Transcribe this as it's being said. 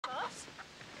us.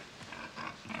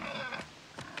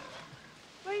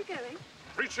 Where are you going?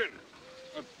 Preaching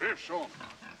at Beershorn,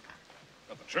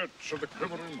 at the Church of the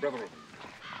Quivering Brethren.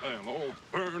 They'll all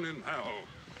burn in hell.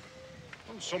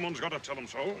 And someone's got to tell them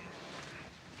so.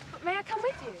 But may I come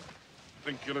with you?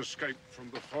 Think you'll escape from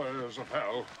the fires of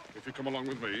hell if you come along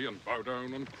with me and bow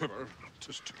down and quiver?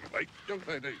 'Tis too late, young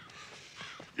lady.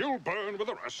 You'll burn with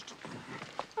the rest.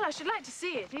 Well, I should like to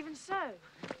see it, even so.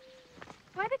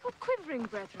 Why are they called Quivering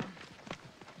Brethren?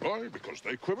 Why? Because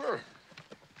they quiver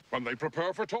when they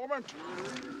prepare for torment.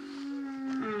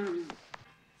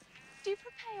 Do you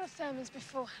prepare your sermons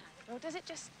beforehand, or does it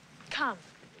just come?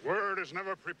 The word is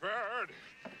never prepared.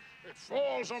 It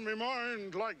falls on my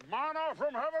mind like manna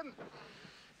from heaven.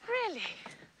 Really?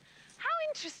 How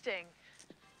interesting.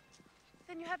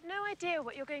 Then you have no idea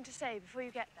what you're going to say before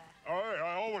you get there?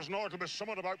 I always know it'll be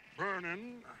something about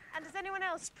burning. And does anyone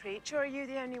else preach, or are you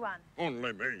the only one?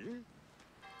 Only me.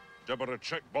 Deborah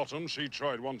Checkbottom, she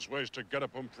tried once ways to get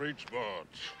up and preach, but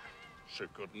she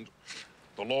couldn't.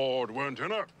 The Lord weren't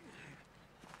in her.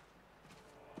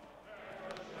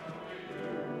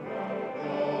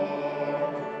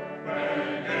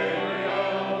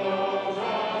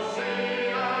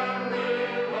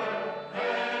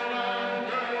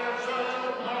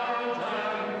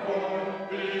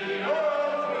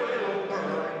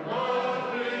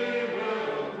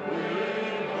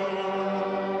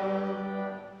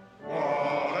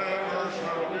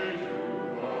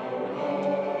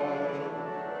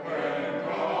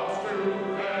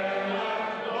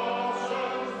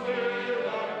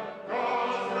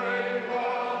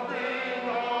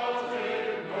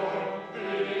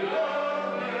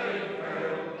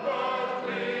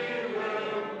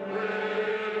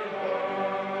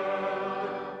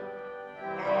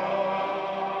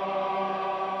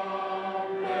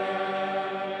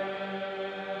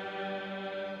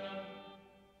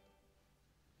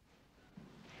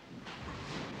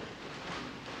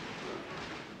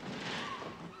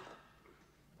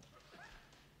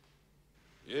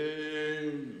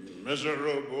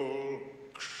 Miserable,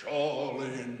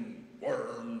 crawling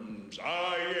worms,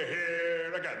 are you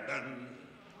here again then?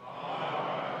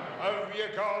 Have you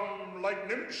come like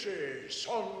Nimshi,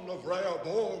 son of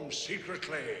Rehoboam,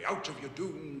 secretly out of your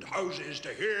doomed houses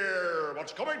to hear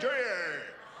what's coming to you?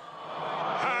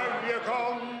 Have you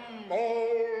come,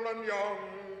 old and young,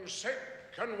 sick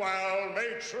and well,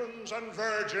 matrons and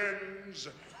virgins?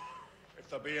 If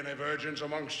there be any virgins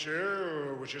amongst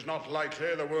you, which is not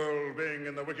likely, the world being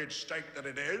in the wicked state that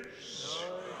it is.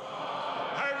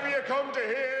 Have you come to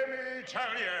hear me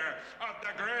tell you of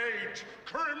the great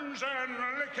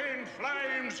crimson-licking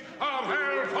flames of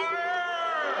hellfire?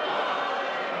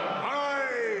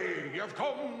 Aye, you've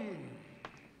come,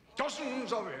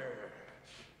 dozens of you,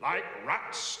 like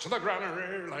rats to the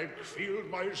granary, like field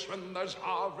mice when there's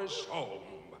harvest home.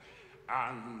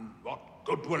 And what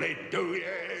good will it do you?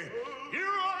 You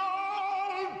are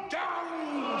all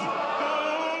damned!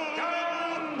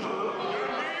 Damned!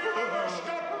 And you ever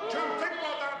stop to think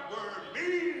what that word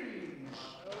means?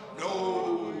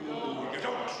 No, you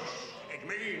don't. It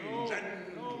means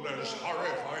endless,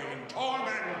 horrifying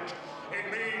torment. It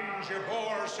means your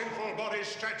poor sinful body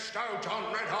stretched out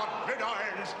on red-hot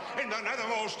gridirons in the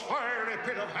nethermost fiery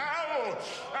pit of hell,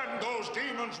 and those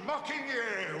demons mocking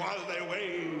you while they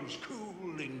wave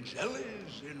cooling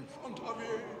jellies in front of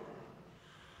you.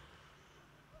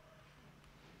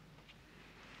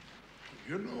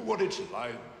 You know what it's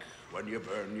like when you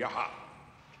burn your hand?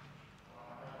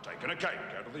 Taking a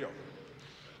cake out of the oven,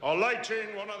 or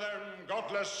lighting one of them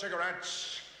godless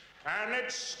cigarettes, and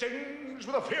it stings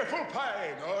with a fearful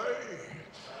pain, aye?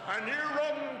 And you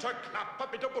run to clap a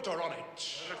bit of butter on it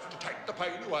to take the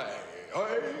pain away,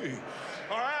 aye?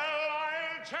 Well,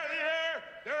 I'll tell you,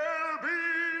 there'll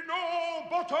be no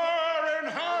butter in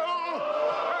hell,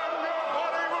 and your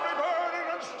body will be burning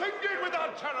and stinging with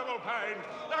that terrible pain,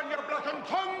 and your blackened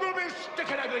tongue will be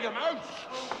sticking out of your mouth,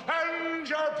 and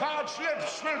your parched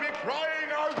lips will be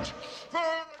crying out,